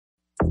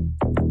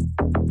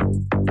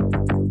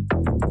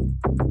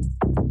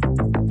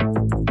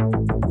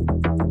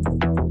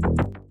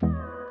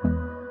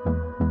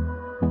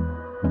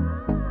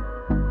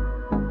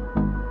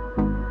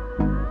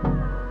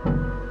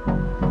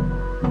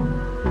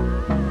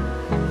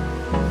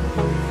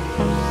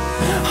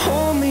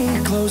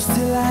close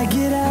till I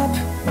get up.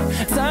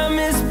 Time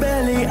is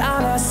barely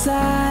on our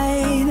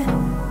side.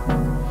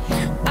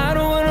 I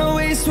don't wanna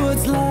waste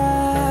what's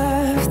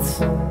left.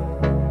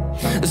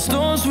 The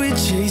storms we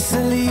chase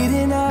are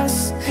leading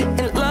us,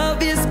 and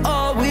love is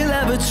all we'll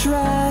ever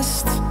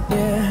trust.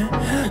 Yeah,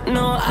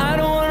 no, I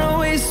don't wanna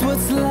waste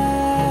what's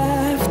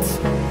left.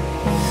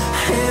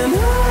 And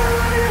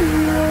on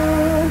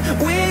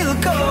we'll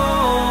go,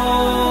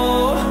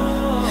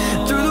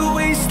 through the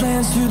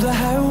wastelands, through the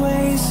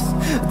highways,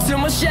 till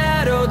my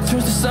shadow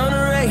turns to sun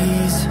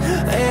rays.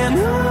 And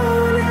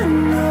on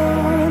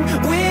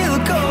we'll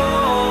go,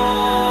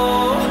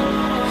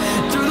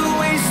 through the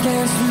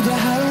wastelands, through the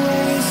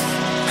highways,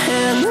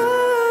 and on.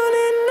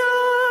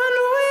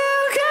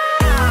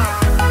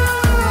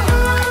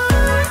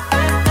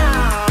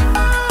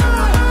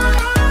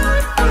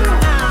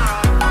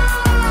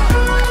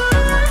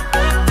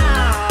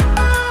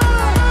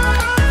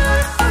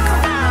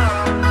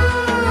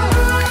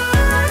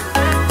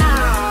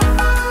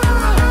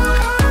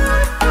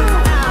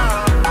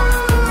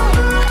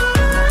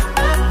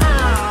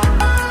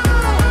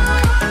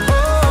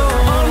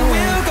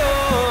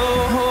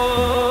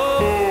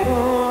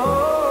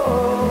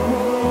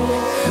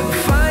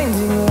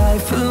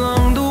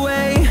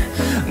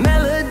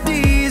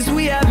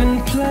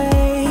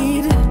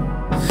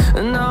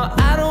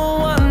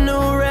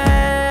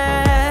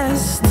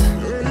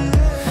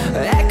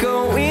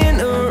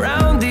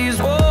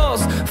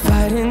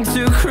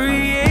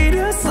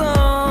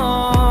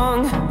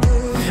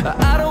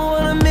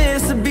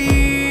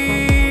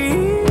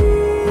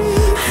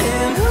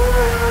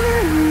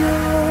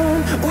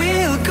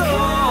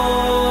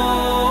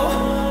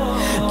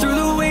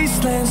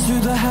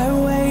 Through the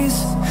highways,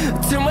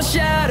 till my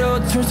shadow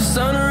turns to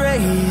sun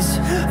rays.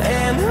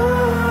 And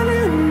on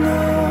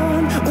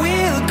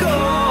we'll go,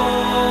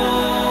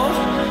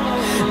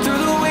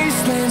 through the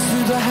wastelands,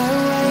 through the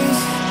highways,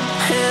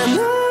 and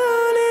on.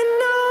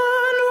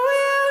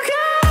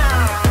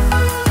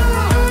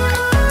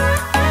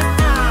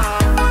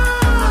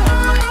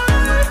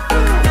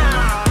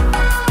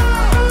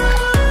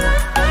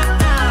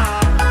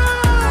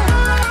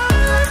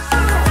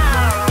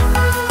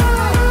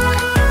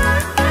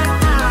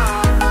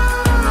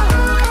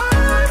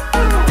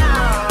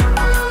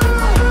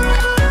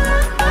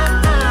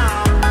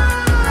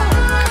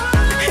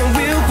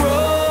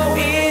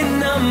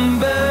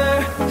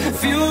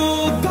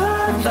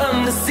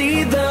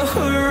 See the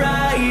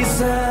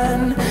horizon,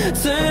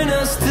 turn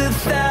us to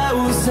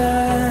thousands.